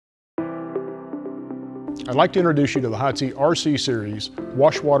I'd like to introduce you to the Hotsy RC Series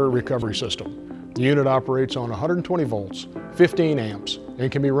wash water recovery system. The unit operates on 120 volts, 15 amps,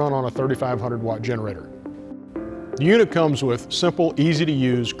 and can be run on a 3500 watt generator. The unit comes with simple, easy to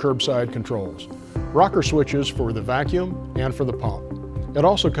use curbside controls, rocker switches for the vacuum and for the pump. It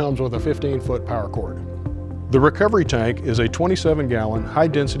also comes with a 15-foot power cord. The recovery tank is a 27-gallon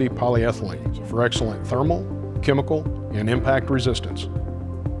high-density polyethylene for excellent thermal, chemical, and impact resistance.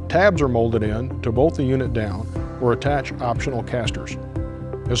 Tabs are molded in to bolt the unit down or attach optional casters,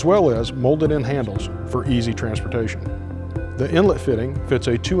 as well as molded-in handles for easy transportation. The inlet fitting fits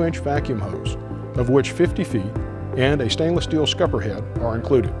a 2-inch vacuum hose, of which 50 feet and a stainless steel scupper head are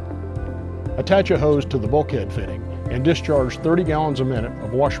included. Attach a hose to the bulkhead fitting and discharge 30 gallons a minute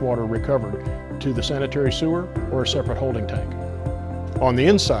of wash water recovered to the sanitary sewer or a separate holding tank. On the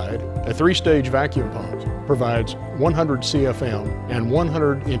inside, a 3-stage vacuum pump provides 100 CFM and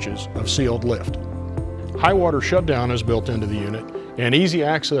 100 inches of sealed lift. High water shutdown is built into the unit, and easy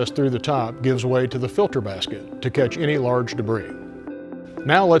access through the top gives way to the filter basket to catch any large debris.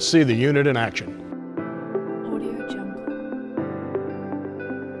 Now let's see the unit in action.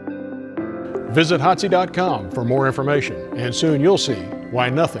 Visit Hotsy.com for more information, and soon you'll see why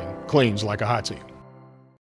nothing cleans like a Hotsy.